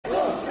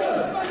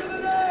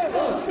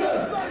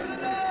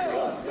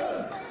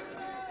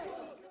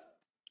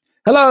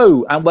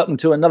Hello and welcome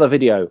to another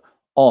video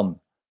on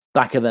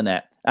Back of the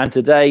Net. And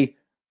today,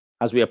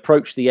 as we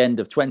approach the end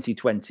of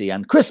 2020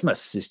 and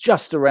Christmas is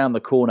just around the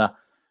corner,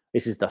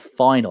 this is the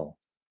final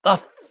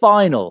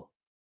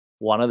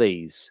one of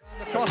these.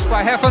 Cross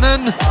by Heffernan,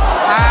 and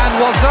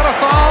was that a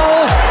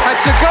foul?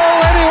 It's a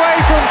goal anyway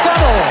from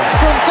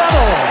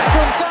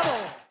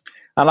Funnell.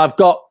 And I've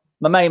got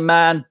my main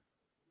man,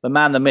 the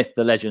man, the myth,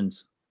 the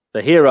legend,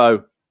 the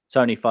hero,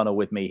 Tony Funnell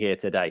with me here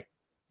today.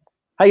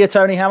 Hey,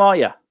 Tony, how are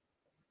you?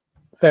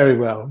 Very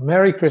well.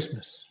 Merry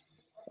Christmas.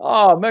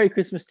 Oh, Merry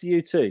Christmas to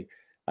you too.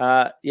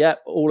 Yeah,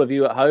 all of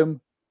you at home,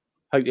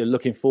 hope you're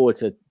looking forward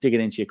to digging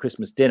into your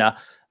Christmas dinner.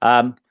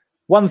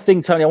 One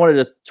thing, Tony, I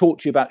wanted to talk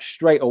to you about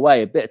straight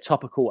away, a bit of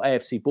topical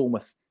AFC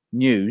Bournemouth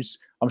news.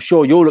 I'm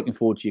sure you're looking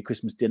forward to your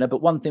Christmas dinner,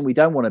 but one thing we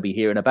don't want to be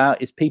hearing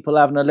about is people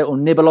having a little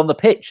nibble on the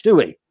pitch, do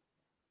we?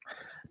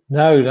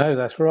 No,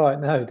 that's right.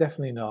 No,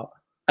 definitely not.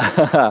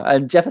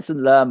 And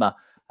Jefferson Lerma,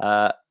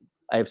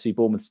 AFC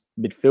Bournemouth's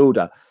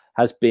midfielder,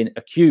 has been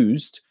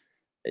accused.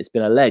 It's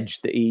been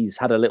alleged that he's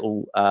had a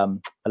little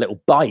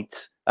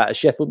bite at a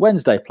Sheffield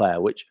Wednesday player,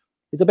 which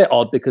is a bit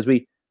odd because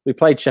we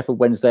played Sheffield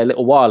Wednesday a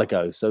little while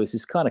ago, so this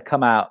has kind of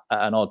come out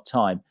at an odd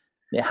time.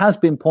 It has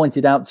been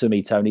pointed out to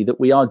me, Tony, that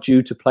we are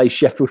due to play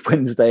Sheffield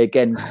Wednesday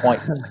again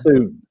quite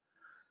soon.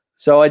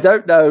 So I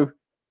don't know.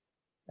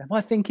 Am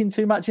I thinking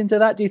too much into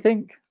that, do you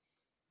think?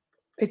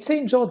 It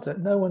seems odd that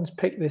no one's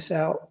picked this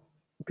out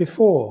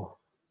before.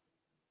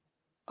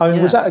 I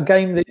mean, was that a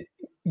game that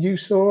you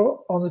saw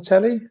on the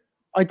telly?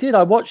 I did.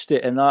 I watched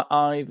it, and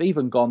I've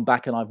even gone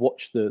back and I've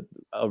watched a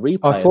replay.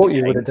 I thought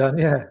you would have done,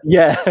 yeah.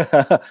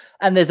 Yeah.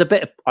 And there's a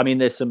bit of, I mean,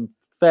 there's some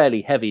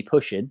fairly heavy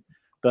pushing,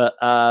 but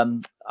I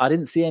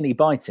didn't see any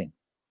biting.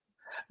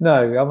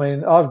 No, I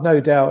mean, I've no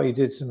doubt he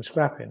did some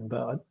scrapping,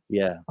 but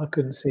I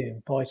couldn't see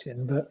him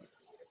biting.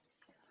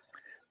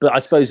 But I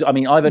suppose, I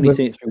mean, I've only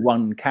seen it through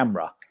one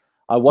camera.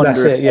 I wonder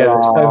that's it, yeah,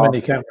 there's so many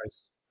cameras.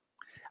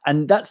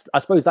 And I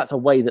suppose that's a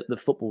way that the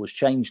football has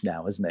changed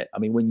now, isn't it? I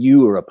mean, when you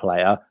were a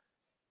player,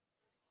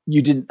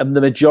 you didn't, the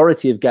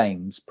majority of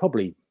games,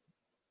 probably,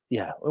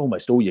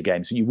 almost all your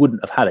games, you wouldn't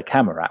have had a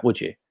camera at,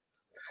 would you?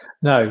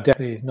 No,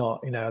 definitely not.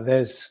 You know,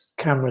 there's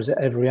cameras at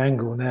every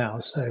angle now.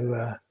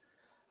 So,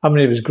 I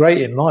mean, it was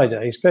great in my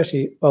day,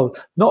 especially, well,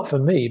 not for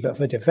me, but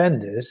for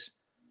defenders.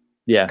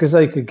 Yeah. Because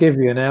they could give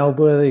you an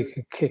elbow, they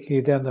could kick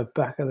you down the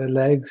back of the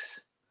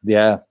legs.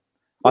 Yeah.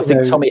 I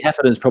think Tommy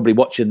Heffernan's probably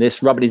watching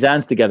this, rubbing his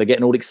hands together,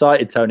 getting all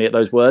excited, Tony, at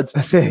those words.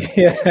 That's it,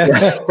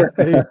 yeah.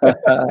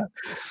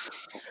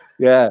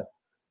 Yeah.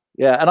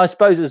 Yeah. And I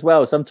suppose as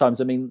well,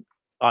 sometimes, I mean,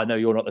 I know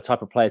you're not the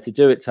type of player to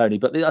do it, Tony,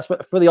 but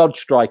for the odd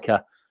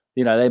striker,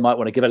 you know, they might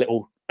want to give a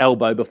little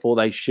elbow before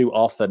they shoot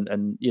off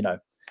and you know,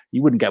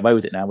 you wouldn't get away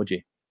with it now, would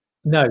you?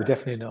 No,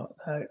 definitely not.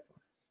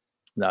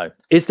 No.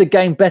 Is the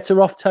game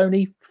better off,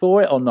 Tony,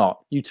 for it or not?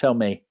 You tell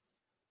me.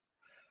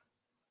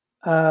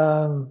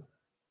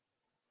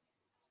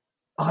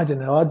 I don't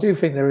know. I do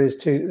think there's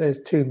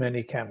too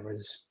many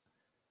cameras.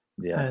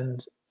 Yeah.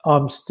 And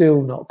I'm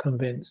still not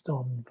convinced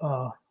on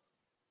VAR.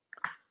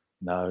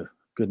 No,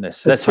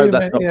 goodness. Let's hope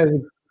that's not. You know,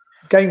 the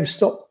game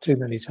stopped too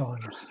many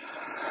times.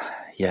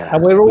 Yeah.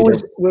 And we're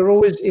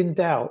always in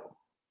doubt.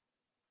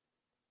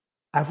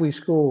 Have we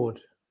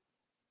scored?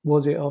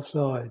 Was it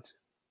offside?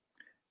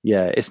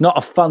 Yeah, it's not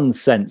a fun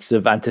sense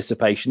of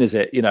anticipation, is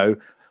it? You know,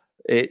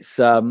 it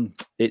just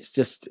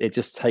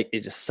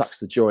sucks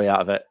the joy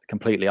out of it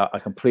completely. I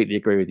completely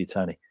agree with you,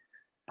 Tony.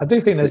 I do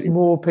think there's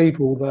more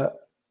people that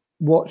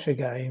watch a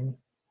game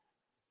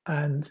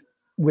and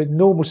with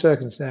normal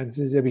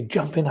circumstances they'll be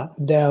jumping up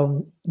and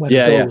down when the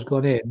goal's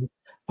gone in,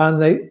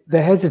 and they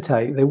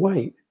hesitate, they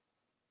wait.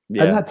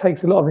 Yeah. And that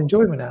takes a lot of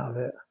enjoyment out of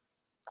it.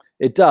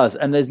 It does,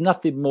 and there's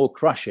nothing more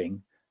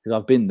crushing, because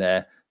I've been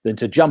there, than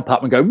to jump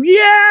up and go,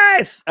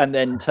 yes, and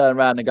then turn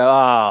around and go,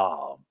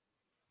 oh.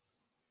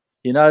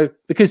 You know,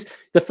 because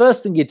the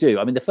first thing you do,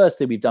 I mean, the first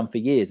thing we've done for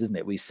years, isn't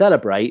it? We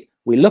celebrate,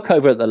 we look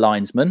over at the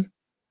linesman.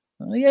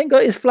 Oh, he ain't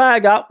got his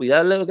flag up. We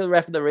look at the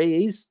referee.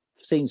 He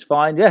seems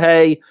fine. Yeah,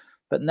 hey.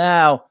 But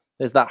now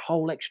there's that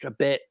whole extra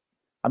bit.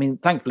 I mean,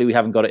 thankfully, we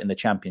haven't got it in the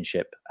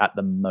Championship at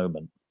the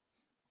moment.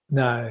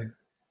 No,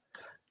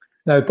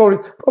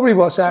 probably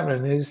what's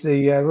happening is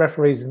the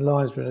referees and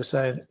linesmen are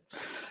saying,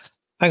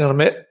 hang on a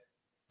minute,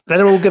 let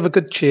them all give a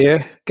good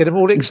cheer, get them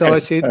all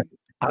excited,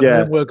 and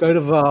then we'll go to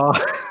VAR.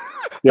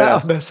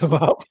 That'll mess them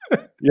up.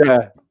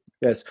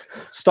 Yes.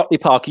 Stockley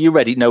Park, are you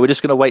ready? No, we're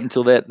just going to wait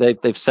until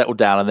they've settled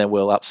down, and then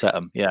we'll upset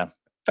them. Yeah,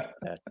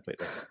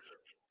 completely.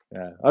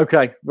 Yeah.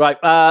 Okay. Right.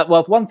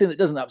 Well, one thing that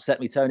doesn't upset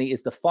me, Tony,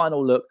 is the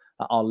final look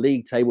at our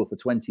league table for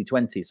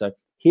 2020. So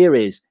here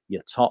is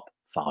your top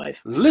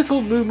 5.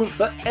 Little movement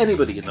for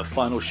anybody in the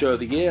final show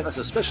of the year. That's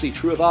especially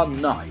true of our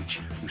Nige,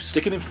 who's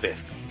sticking in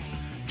 5th.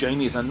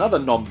 Jamie is another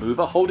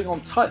non-mover, holding on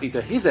tightly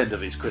to his end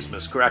of his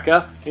Christmas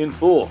cracker in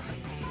 4th.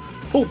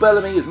 Paul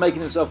Bellamy is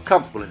making himself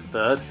comfortable in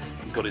 3rd.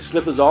 He's got his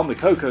slippers on, the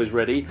cocoa's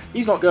ready.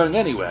 He's not going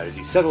anywhere as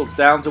he settles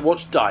down to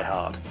watch Die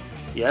Hard.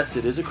 Yes,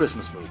 it is a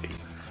Christmas movie.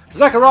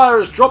 Zachariah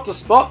has dropped a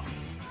spot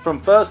From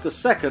first to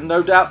second,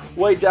 no doubt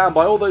weighed down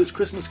by all those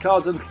Christmas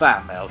cards and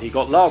fan mail he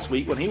got last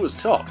week when he was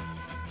top.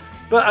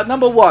 But at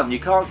number 1, you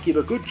can't keep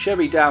a good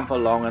cherry down for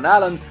long, and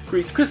Alan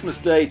greets Christmas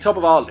Day top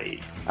of our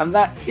league. And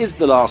that is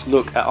the last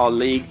look at our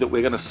league that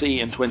we're going to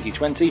see in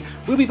 2020.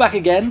 We'll be back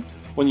again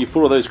when you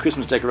pull all those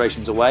Christmas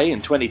decorations away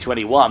in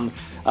 2021,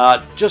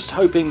 just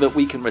hoping that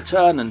we can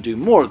return and do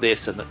more of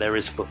this and that there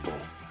is football.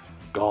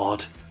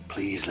 God,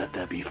 please let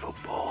there be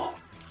football.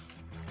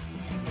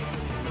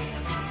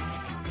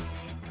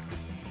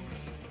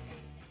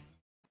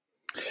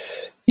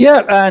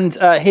 Yeah, and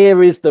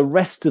here is the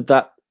rest of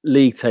that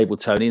league table,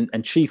 Tony,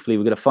 and chiefly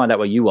we're going to find out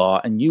where you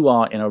are, and you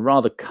are in a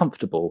rather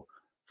comfortable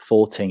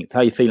 14th. How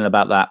are you feeling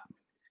about that?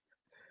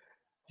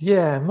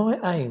 Yeah, my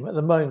aim at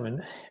the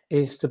moment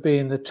is to be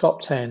in the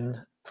top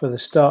 10 for the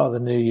start of the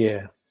new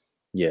year.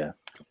 Yeah.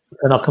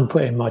 And I can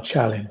put in my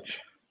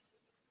challenge.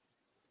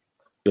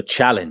 Your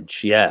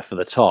challenge, yeah, for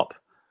the top.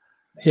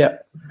 Yeah.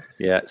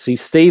 Yeah. See,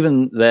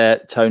 Stephen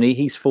there, Tony,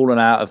 he's fallen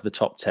out of the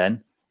top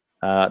 10.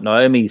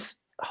 Naomi's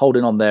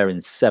holding on there in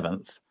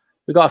 7th.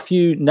 We've got a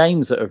few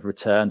names that have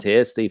returned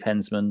here. Steve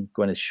Hensman,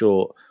 Gwyneth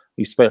Short.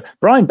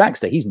 Brian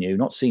Baxter, he's new,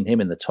 not seen him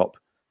in the top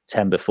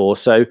 10 before.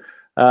 So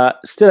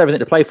still everything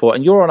to play for.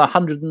 And you're on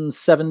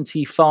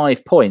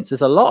 175 points.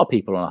 There's a lot of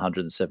people on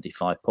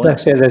 175 points.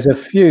 That's it. There's a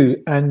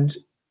few. And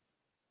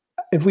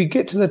if we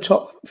get to the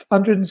top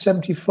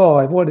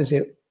 175, what is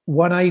it?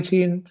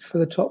 180 for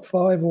the top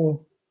 5 or?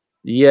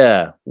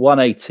 Yeah,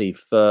 180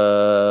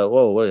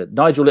 for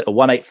Nigel Little,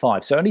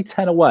 185. So only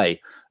 10 away.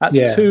 That's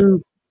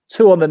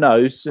two on the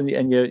nose, and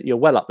you're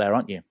well up there,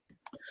 aren't you?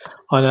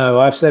 I know.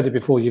 I've said it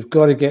before. You've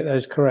got to get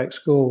those correct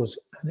scores.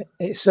 And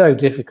it's so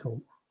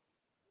difficult.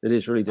 It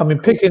is really difficult. I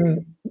mean,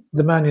 picking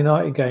the Man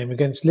United game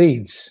against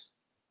Leeds,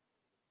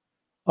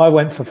 I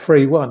went for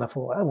 3-1. I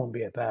thought, well, that won't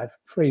be a bad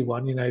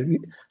 3-1. You know,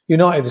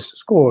 United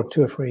scored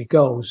 2 or 3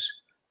 goals.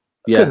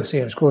 I couldn't see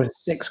them scoring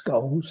 6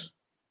 goals.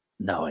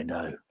 No, I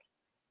know.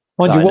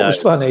 Mind you, what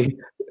was funny,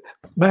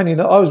 Man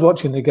United, I was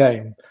watching the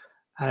game,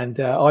 and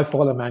I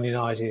follow Man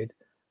United,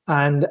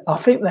 and I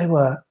think they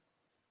were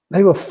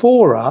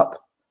 4 up,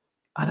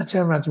 and I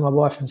turned around to my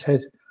wife and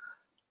said,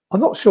 I'm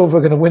not sure if we're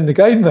going to win the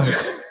game, though.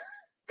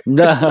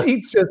 No.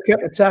 He just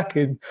kept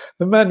attacking.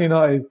 The Man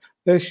United,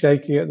 they're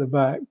shaky at the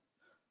back.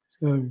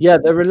 So, yeah,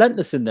 they're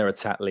relentless in their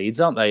attack,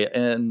 Leeds, aren't they?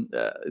 And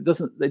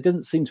they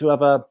didn't seem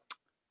to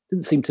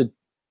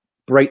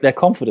break their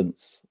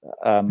confidence.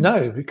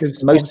 No,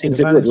 because most teams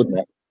it would, wouldn't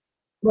it?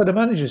 Well, the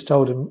manager's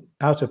told him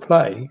how to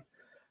play,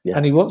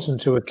 and he wants them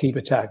to keep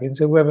attacking.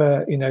 So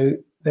whether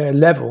they're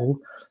level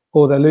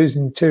or they're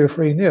losing 2 or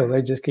 3-0,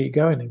 they just keep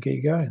going and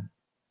keep going.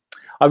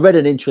 I read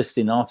an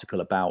interesting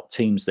article about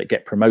teams that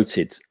get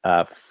promoted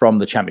from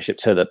the Championship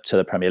to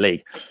the Premier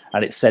League,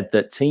 and it said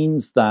that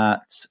teams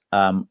that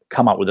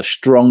come up with a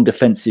strong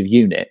defensive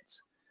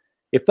unit,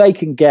 if they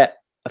can get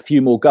a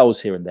few more goals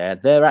here and there,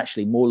 they're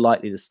actually more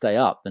likely to stay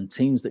up than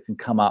teams that can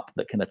come up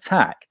that can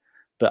attack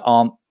but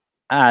aren't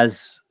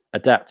as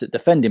adept at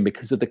defending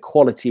because of the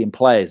quality in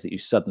players that you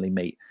suddenly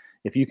meet.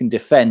 If you can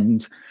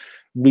defend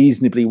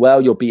reasonably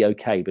well, you'll be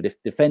okay. But if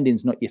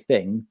defending's not your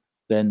thing,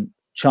 then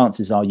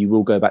chances are you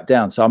will go back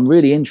down. So I'm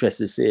really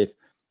interested to see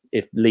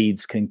if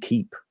Leeds can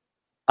keep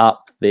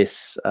up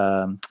this.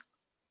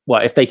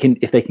 If they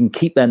can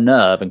keep their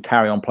nerve and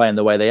carry on playing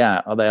the way they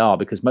are,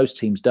 because most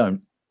teams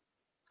don't.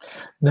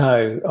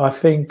 No, I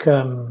think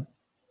it'll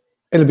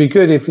be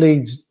good if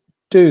Leeds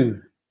do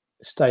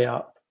stay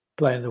up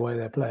playing the way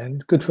they're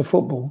playing. Good for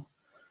football.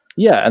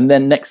 Yeah, and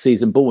then next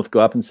season Bournemouth go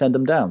up and send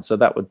them down. So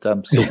that would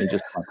suit me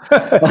just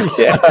fine.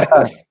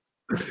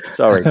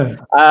 Sorry.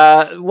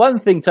 One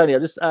thing, Tony, I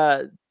just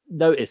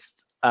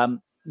noticed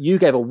you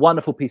gave a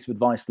wonderful piece of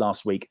advice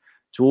last week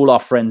to all our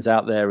friends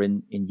out there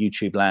in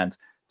YouTube land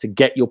to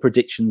get your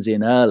predictions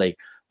in early.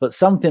 But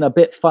something a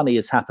bit funny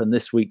has happened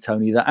this week,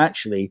 Tony, that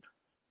has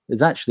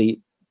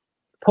actually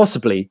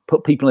possibly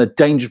put people in a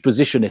dangerous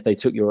position if they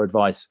took your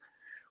advice.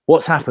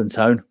 What's happened,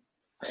 Tone?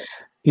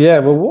 Yeah,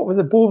 well, what with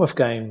the Bournemouth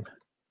game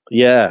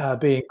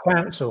being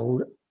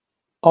cancelled,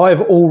 I've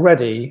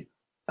already,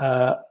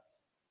 the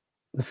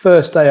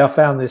first day I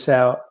found this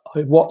out,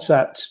 I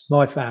WhatsApped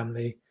my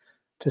family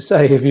to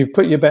say, if you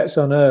put your bets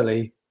on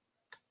early,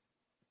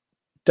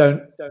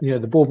 the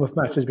Bournemouth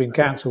match has been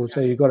cancelled, so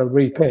you've got to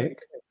repick.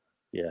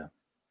 Yeah,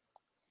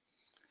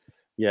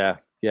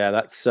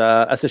 that's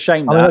a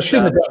shame. I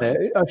shouldn't have done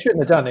it. I shouldn't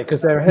have done it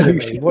because they're ahead of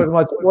me. What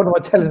am I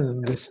telling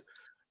them this?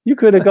 You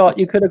could have got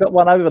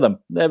one over them.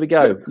 There we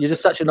go. You're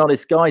just such an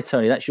honest guy,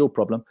 Tony. That's your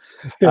problem.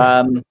 It's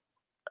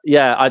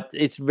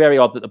very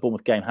odd that the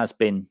Bournemouth game has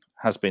been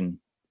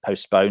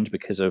postponed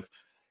because of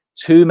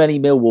too many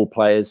Millwall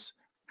players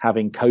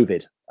having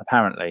COVID.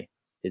 Apparently,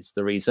 is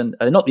the reason.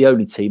 They're not the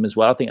only team as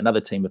well. I think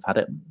another team have had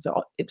it. Is it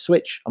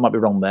Ipswich? I might be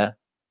wrong there.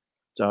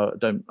 So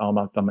I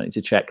might need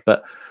to check.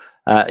 But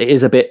it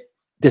is a bit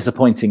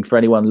disappointing for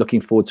anyone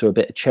looking forward to a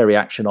bit of cherry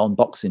action on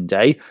Boxing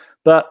Day.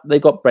 But they've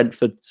got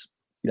Brentford,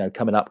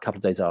 coming up a couple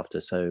of days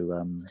after.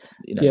 So,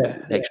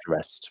 extra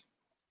rest.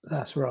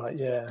 That's right,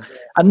 yeah.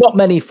 And not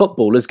many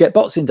footballers get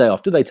Boxing Day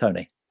off, do they,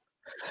 Tony?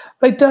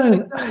 They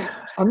don't.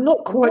 I'm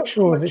not quite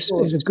sure if it's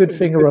a good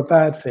thing or a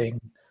bad thing,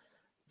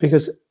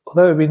 because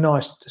although it'd be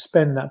nice to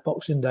spend that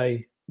Boxing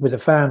Day with a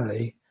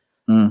family,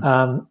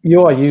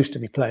 you are used to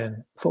be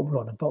playing football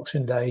on a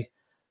Boxing Day.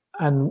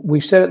 And we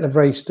said at the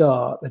very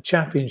start, the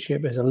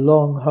Championship is a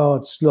long,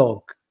 hard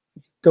slog.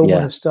 You don't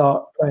want to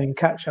start playing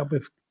catch up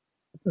with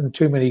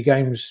too many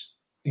games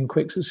in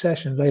quick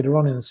succession later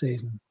on in the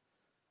season.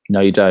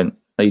 No, you don't.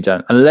 No, you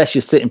don't. Unless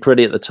you're sitting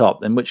pretty at the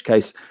top, in which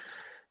case,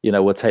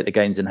 we'll take the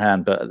games in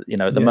hand. But,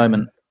 at the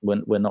moment,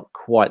 we're not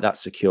quite that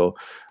secure.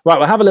 Right,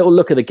 we'll have a little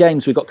look at the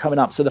games we've got coming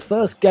up. So the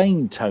first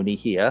game, Tony,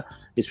 here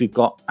is we've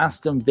got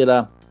Aston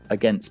Villa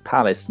against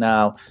Palace.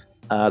 Now,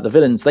 the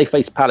Villains, they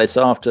faced Palace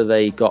after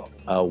they got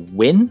a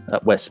win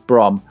at West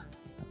Brom.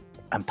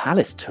 And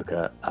Palace took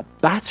a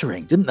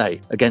battering, didn't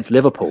they, against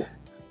Liverpool?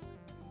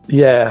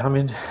 Yeah, I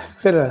mean,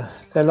 Villa,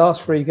 their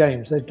last 3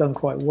 games, they've done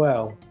quite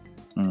well.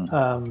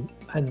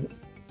 And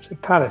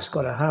Palace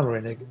got a hammer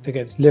in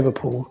against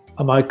Liverpool.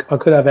 I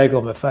could have egg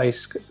on my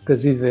face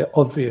because these are the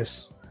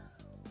obvious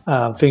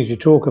things you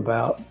talk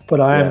about.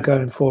 But I am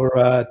going for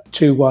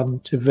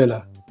 2-1 to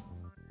Villa.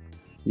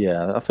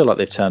 Yeah, I feel like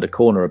they've turned a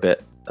corner a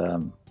bit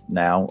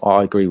now.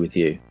 I agree with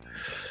you.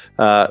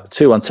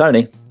 2-1,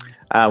 Tony.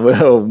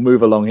 We'll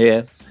move along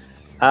here.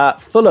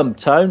 Fulham,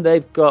 Tone,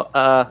 they've got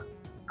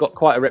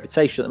quite a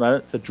reputation at the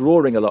moment for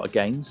drawing a lot of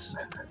games.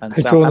 And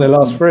they've drawn their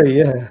last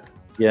 3,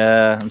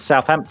 Yeah, and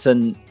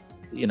Southampton,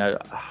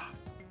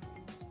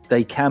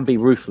 they can be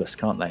ruthless,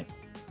 can't they?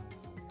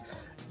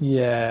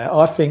 Yeah,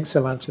 I think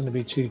Southampton will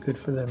be too good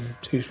for them,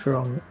 too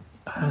strong.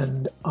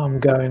 And I'm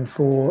going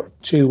for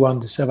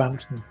 2-1 to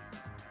Southampton.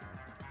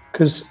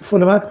 Because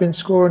Fulham have been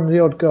scoring the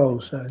odd goal,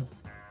 so...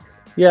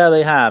 Yeah,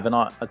 they have, and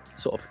I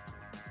sort of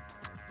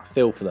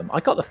feel for them. I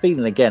got the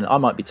feeling, again, I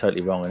might be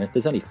totally wrong, and if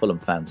there's any Fulham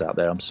fans out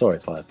there, I'm sorry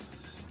if I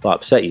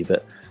upset you,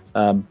 but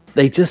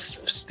they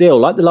just still,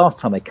 like the last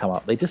time they come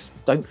up, they just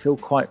don't feel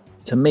quite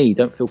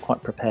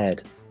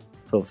prepared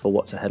for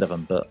what's ahead of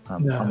them, but I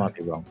might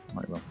be wrong.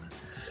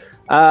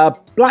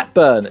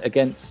 Blackburn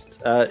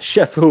against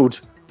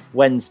Sheffield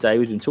Wednesday.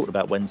 We've been talking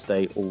about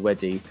Wednesday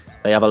already.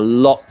 They have a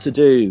lot to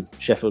do,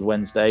 Sheffield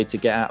Wednesday, to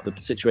get out of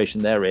the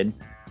situation they're in.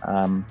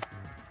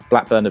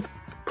 Blackburn are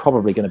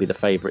probably going to be the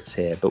favourites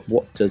here, but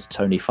what does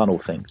Tony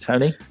Funnell think?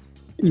 Tony?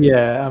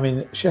 Yeah, I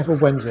mean,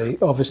 Sheffield Wednesday,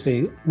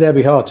 obviously, they'll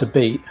be hard to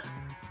beat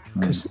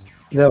because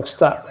they'll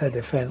stack their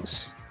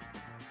defence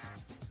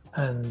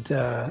and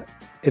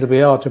it'll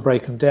be hard to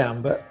break them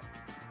down, but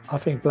I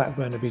think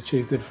Blackburn will be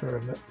too good for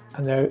them.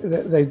 And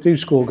they do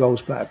score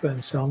goals,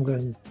 Blackburn, so I'm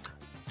going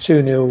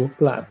 2-0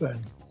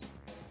 Blackburn.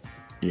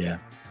 Yeah.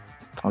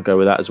 I'll go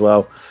with that as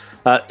well.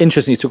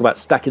 Interesting you talk about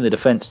stacking the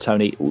defence,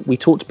 Tony. We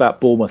talked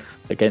about Bournemouth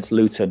against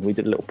Luton. We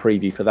did a little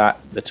preview for that,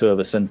 the two of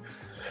us, and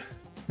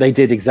they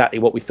did exactly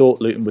what we thought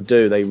Luton would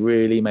do. They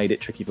really made it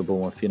tricky for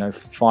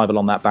Bournemouth, 5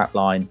 along that back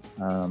line.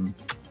 How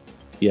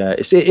do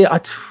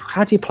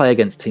you play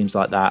against teams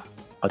like that?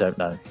 I don't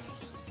know.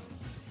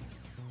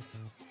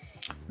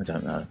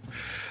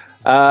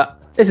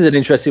 This is an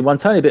interesting one,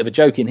 Tony. A bit of a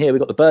joke in here. We've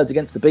got the birds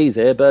against the bees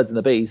here, birds and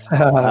the bees.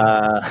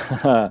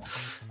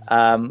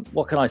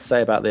 What can I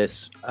say about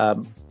this?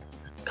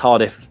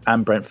 Cardiff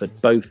and Brentford,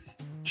 both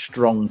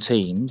strong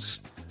teams.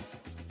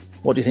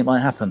 What do you think might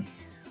happen?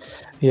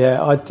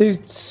 Yeah, I do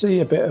see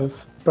a bit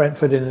of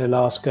Brentford in their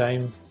last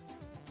game,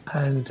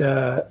 and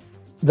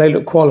they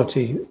look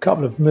quality. A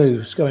couple of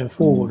moves going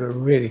forward are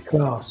really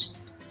class.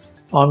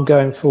 I'm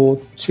going for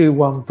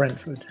 2-1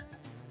 Brentford.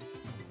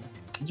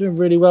 They're doing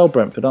really well,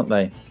 Brentford, aren't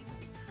they?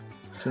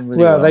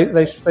 Really well.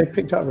 They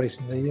picked up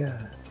recently,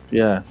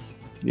 Yeah.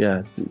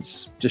 It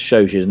just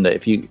shows you, doesn't it?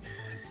 If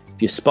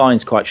your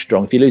spine's quite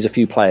strong, if you lose a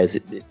few players,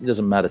 it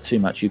doesn't matter too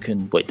much.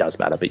 It does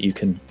matter, but you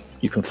can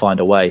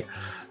find a way.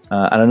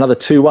 And another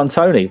 2-1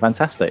 Tony,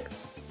 fantastic.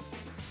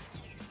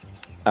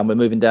 And we're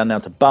moving down now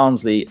to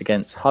Barnsley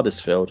against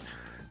Huddersfield.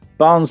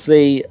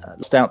 Barnsley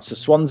lost out to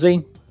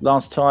Swansea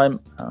last time,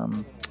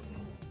 and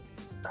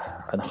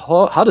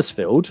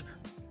Huddersfield,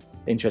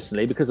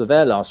 interestingly, because of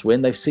their last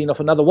win, they've seen off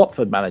another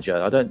Watford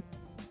manager. I don't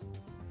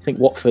think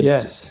Watford.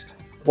 Yes.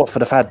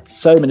 Watford have had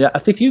so many.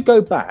 If you go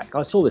back,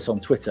 I saw this on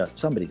Twitter.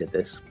 Somebody did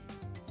this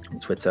on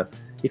Twitter.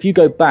 If you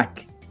go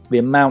back, the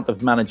amount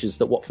of managers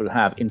that Watford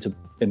have in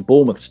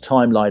Bournemouth's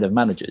timeline of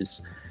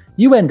managers,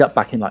 you end up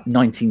back in like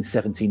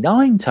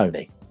 1979,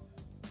 Tony.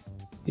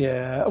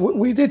 Yeah,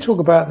 we did talk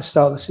about at the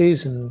start of the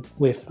season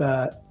with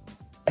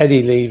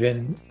Eddie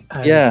leaving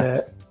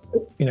and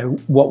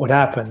what would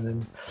happen,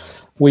 and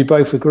we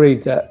both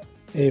agreed that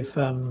if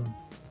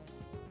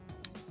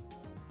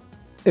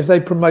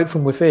they promote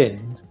from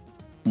within,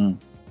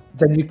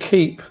 then you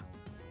keep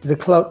the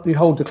club, you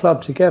hold the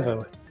club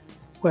together.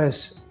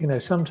 Whereas,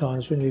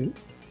 sometimes when you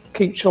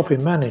keep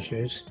chopping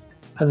managers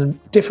and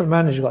different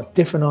managers got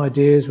different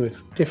ideas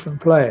with different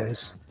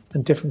players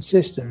and different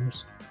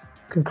systems,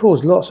 can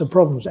cause lots of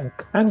problems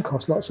and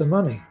cost lots of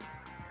money.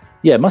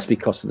 Yeah, it must be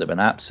costing them an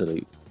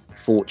absolute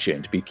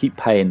fortune to keep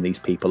paying these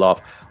people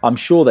off. I'm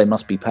sure they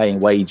must be paying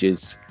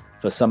wages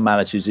for some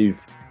managers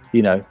who've,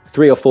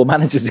 3 or 4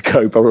 managers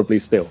ago, probably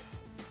still.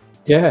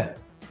 Yeah.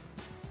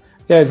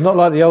 Yeah, it's not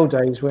like the old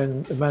days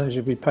when the manager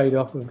would be paid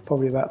off with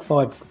probably about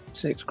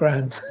 5-6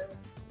 grand.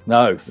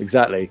 No,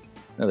 exactly.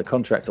 No, the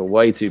contracts are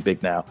way too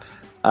big now.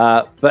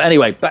 But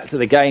anyway, back to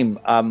the game.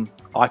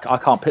 I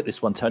can't pick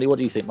this one, Tony. What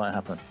do you think might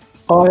happen?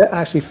 I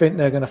actually think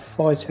they're going to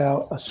fight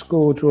out a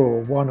score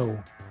draw,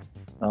 1-1.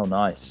 Oh,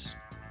 nice.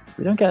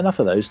 We don't get enough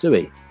of those, do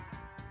we?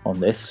 On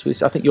this,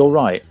 I think you're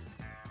right.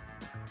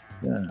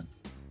 Yeah.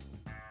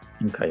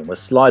 Okay, we'll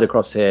slide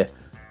across here.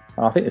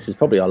 I think this is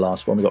probably our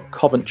last one. We've got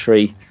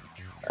Coventry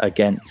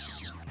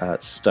against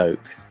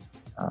Stoke.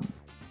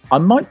 I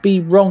might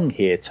be wrong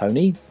here,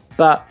 Tony,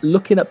 but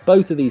looking at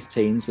both of these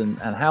teams and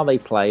how they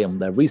play and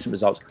their recent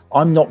results,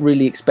 I'm not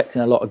really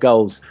expecting a lot of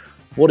goals.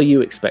 What are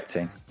you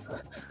expecting?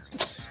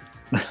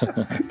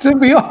 To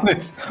be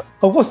honest,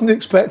 I wasn't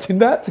expecting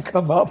that to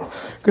come up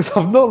because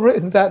I've not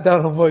written that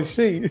down on my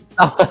sheet.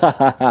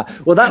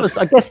 Well, that was,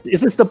 I guess,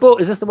 is this the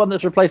one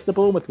that's replaced the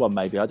Bournemouth one?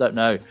 Maybe, I don't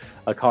know.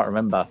 I can't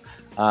remember.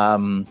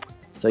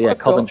 So yeah,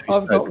 Coventry.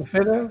 I've got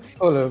Villa,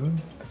 Fulham,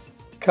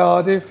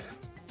 Cardiff,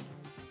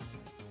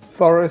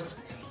 Forest.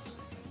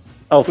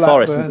 Oh,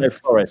 Blackburn. Forest. No,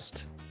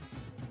 Forest.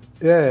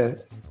 Yeah.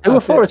 Who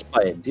were Forest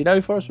playing? Do you know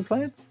who Forest were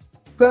playing?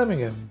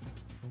 Birmingham.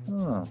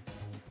 Oh.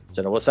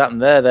 Don't know what's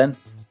happened there then.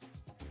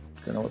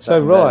 So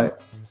right,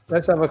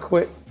 let's have a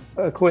quick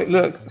look.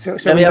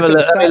 Let me have a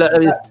look.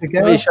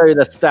 Let me show you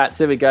the stats.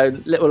 Here we go.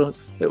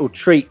 Little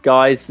treat,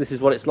 guys. This is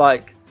what it's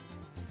like.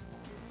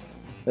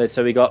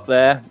 So we got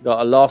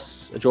a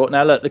loss, a draw.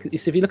 Now look,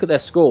 if you look at their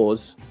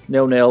scores,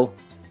 0-0.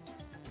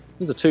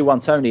 There's a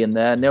 2-1 Tony in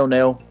there,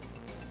 0-0.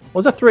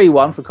 Was a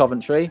 3-1 for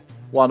Coventry,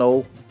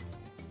 1-1.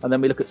 And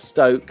then we look at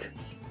Stoke,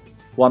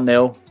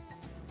 1-0,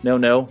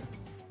 0-0,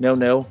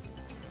 0-0.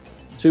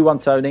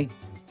 2-1 Tony,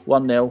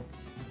 1-0,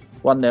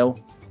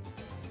 1-0.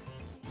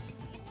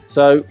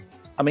 So,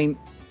 I mean,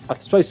 I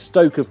suppose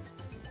Stoke have,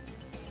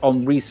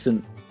 on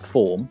recent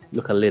form,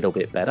 look a little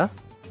bit better.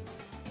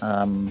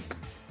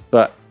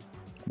 But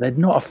they're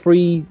not a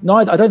free...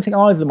 I don't think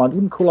either of them... I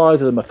wouldn't call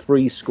either of them a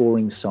free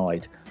scoring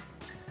side.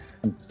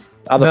 And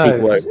other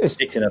people were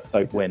predicting a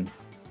Stoke win.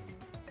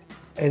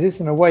 It is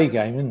an away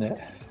game, isn't it?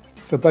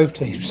 For both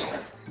teams.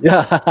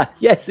 Yeah,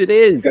 yes, it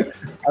is.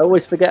 I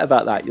always forget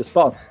about that. You're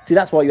spot on. See,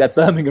 that's why you had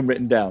Birmingham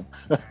written down.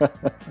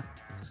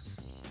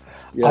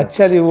 Yeah. I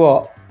tell you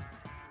what,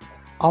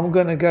 I'm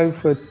going to go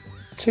for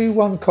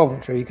 2-1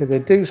 Coventry because they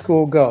do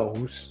score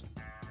goals.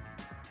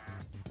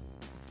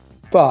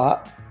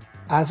 But,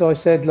 as I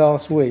said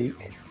last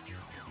week,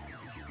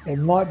 it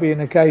might be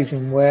an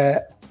occasion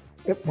where,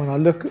 when I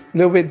look a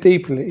little bit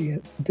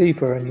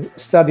deeper and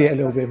study it a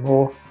little bit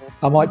more,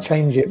 I might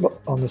change it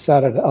on the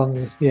Saturday, on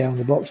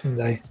the Boxing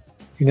Day.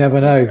 You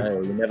never know.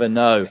 You never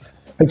know.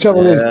 The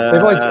trouble is,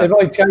 if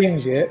I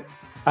change it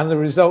and the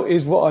result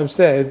is what I've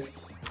said,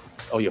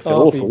 you'll feel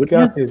awful,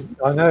 wouldn't you?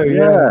 I know,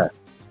 yeah.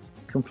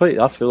 Completely.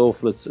 I feel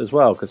awful as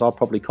well because I'll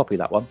probably copy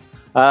that one.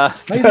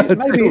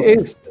 Maybe it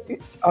is.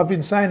 I've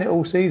been saying it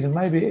all season.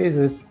 Maybe it is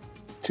a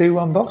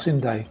 2-1 Boxing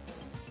Day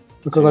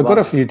because I've got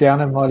a few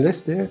down on my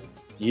list here.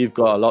 You've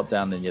got a lot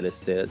down in your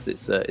list here.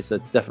 It's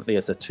definitely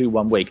a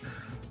 2-1 week.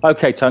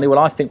 Okay, Tony. Well,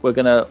 I think we're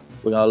gonna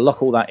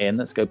lock all that in.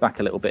 Let's go back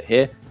a little bit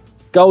here.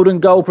 Golden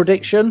goal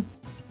prediction.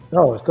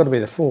 Oh, it's got to be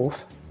the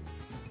 4th.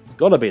 It's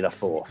got to be the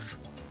 4th.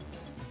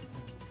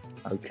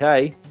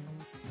 Okay,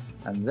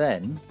 and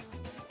then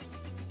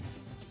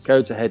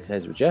go to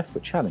head-to-heads with Jeff.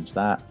 We'll challenge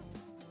that.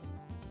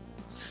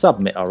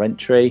 Submit our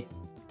entry,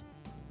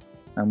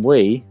 and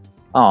we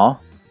are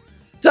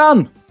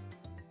done.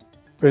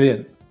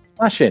 Brilliant.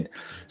 Smashing.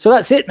 So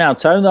that's it now,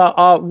 Tone.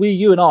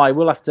 You and I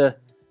will have to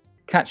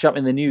catch up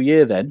in the new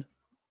year then.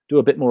 Do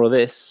a bit more of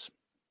this.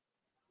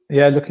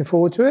 Yeah, looking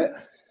forward to it.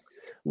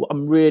 Well,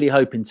 I'm really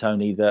hoping,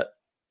 Tony, that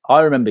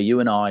I remember you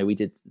and I, we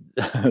did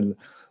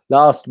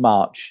last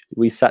March,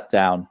 we sat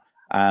down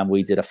and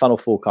we did a Funnell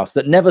Forecast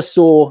that never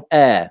saw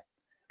air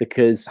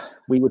because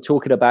we were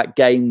talking about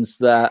games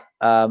that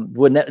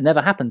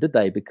never happened, did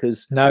they?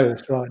 Because no,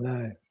 that's right,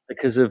 no.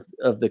 Because of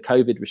the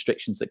COVID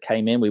restrictions that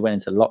came in, we went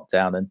into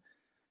lockdown, and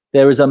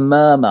there is a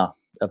murmur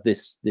of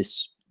this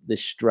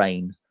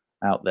strain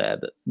out there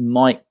that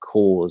might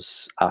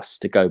cause us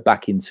to go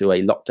back into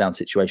a lockdown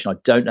situation. I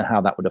don't know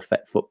how that would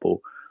affect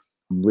football.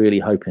 I'm really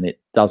hoping it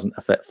doesn't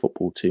affect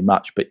football too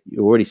much, but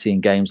you're already seeing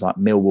games like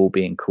Millwall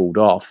being called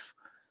off.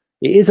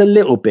 It is a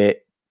little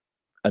bit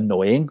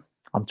annoying.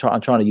 I'm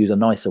trying to use a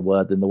nicer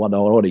word than the one I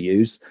want to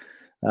use.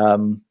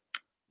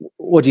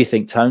 What do you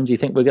think, Tone? Do you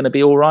think we're going to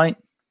be all right?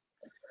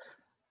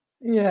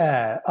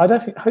 Yeah, I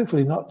don't think,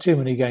 hopefully not too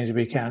many games will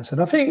be cancelled.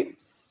 I think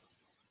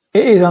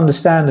it is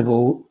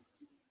understandable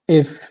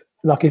if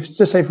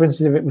just say, for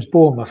instance, if it was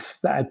Bournemouth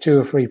that had 2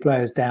 or 3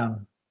 players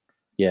down.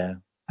 Yeah.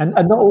 And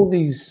not all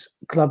these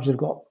clubs have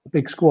got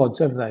big squads,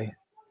 have they?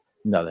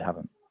 No, they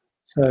haven't.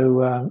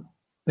 So,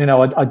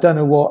 I don't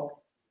know what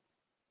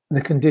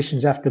the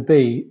conditions have to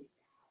be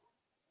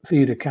for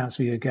you to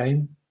cancel your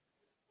game.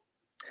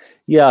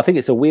 Yeah, I think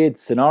it's a weird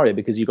scenario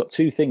because you've got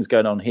 2 things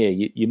going on here.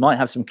 You might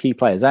have some key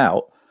players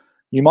out.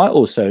 You might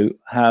also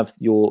have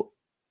your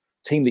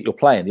team that you're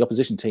playing, the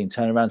opposition team,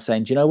 turn around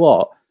saying, "Do you know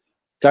what?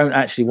 Don't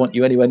actually want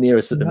you anywhere near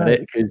us at the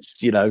minute because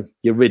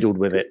you're riddled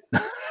with it."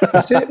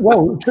 That's it.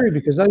 Well, true,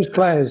 because those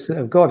players that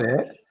have got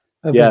it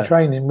have been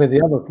training with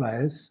the other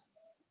players.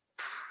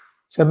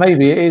 So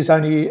maybe it is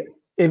only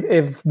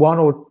if one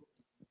or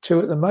two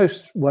at the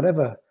most,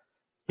 whatever,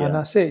 and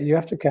that's it. You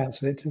have to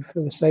cancel it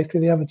for the safety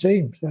of the other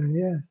team. So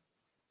yeah,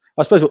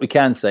 I suppose what we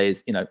can say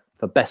is, for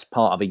the best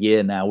part of a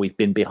year now, we've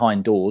been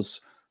behind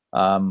doors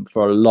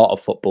for a lot of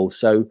football.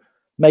 So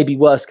maybe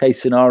worst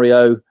case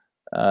scenario,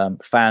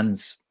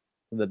 fans.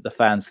 The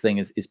fans thing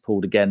is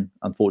pulled again,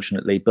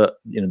 unfortunately, but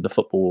the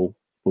football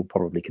will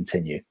probably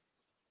continue.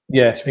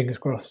 Yes, fingers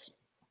crossed.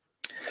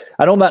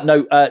 And on that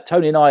note,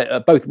 Tony and I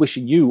are both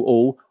wishing you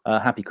all a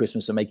happy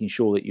Christmas and making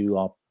sure that you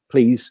are,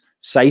 please,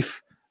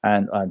 safe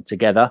and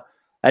together.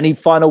 Any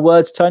final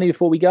words, Tony,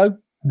 before we go?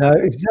 No,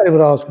 exactly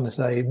what I was going to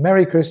say.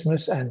 Merry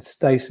Christmas and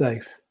stay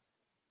safe.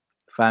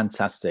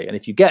 Fantastic. And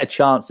if you get a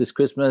chance this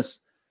Christmas,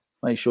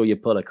 make sure you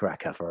pull a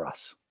cracker for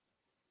us.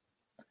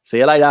 See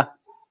you later.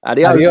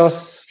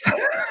 Adios.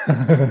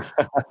 Adios.